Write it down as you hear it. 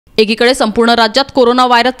एकीकडे संपूर्ण राज्यात कोरोना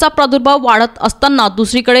व्हायरसचा प्रादुर्भाव वाढत असताना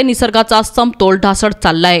दुसरीकडे निसर्गाचा समतोल ढासळत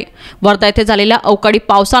चाललाय। वर्धा येथे झालेल्या अवकाळी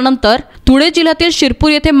पावसानंतर धुळे जिल्ह्यातील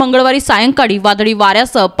शिरपूर येथे मंगळवारी सायंकाळी वादळी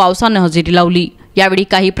वाऱ्यासह पावसाने हजेरी लावली। यावेळी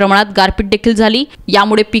काही प्रमाणात गारपीट देखील झाली।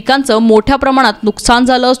 यामुळे पिकांचं मोठ्या प्रमाणात नुकसान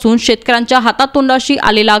झालं असून शेतकऱ्यांच्या हातातोंडाशी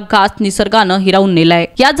आलेला घास निसर्गानं हिरावून नेलाय।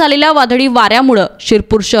 या झालेल्या वादळी वाऱ्यामुळे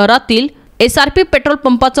शिरपूर शहरातील SRP पेट्रोल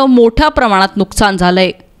पंपाचं मोठ्या प्रमाणात नुकसान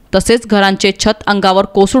झालंय। तसेच घरांचे छत अंगावर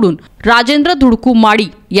कोसळून राजेंद्र धुडकू माडी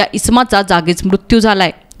या इसमाचा जागीच मृत्यू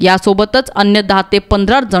झालाय। यासोबतच अन्य 10 ते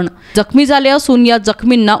 15 जण जखमी झाले असून या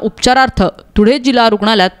जखमींना उपचारार्थ धुळे जिल्हा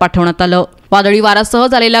रुग्णालयात पाठवण्यात आलं। वादळी वाऱ्यासह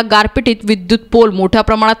झालेल्या गारपिटीत विद्युत पोल मोठ्या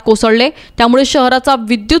प्रमाणात कोसळले, त्यामुळे शहराचा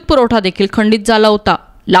विद्युत पुरवठा देखील खंडित झाला होता।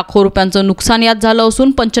 लाखो रुपयांचं नुकसान यात झालं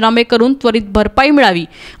असून पंचनामे करून त्वरित भरपाई मिळावी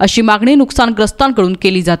अशी मागणी नुकसानग्रस्तांकडून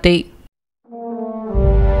केली जाते।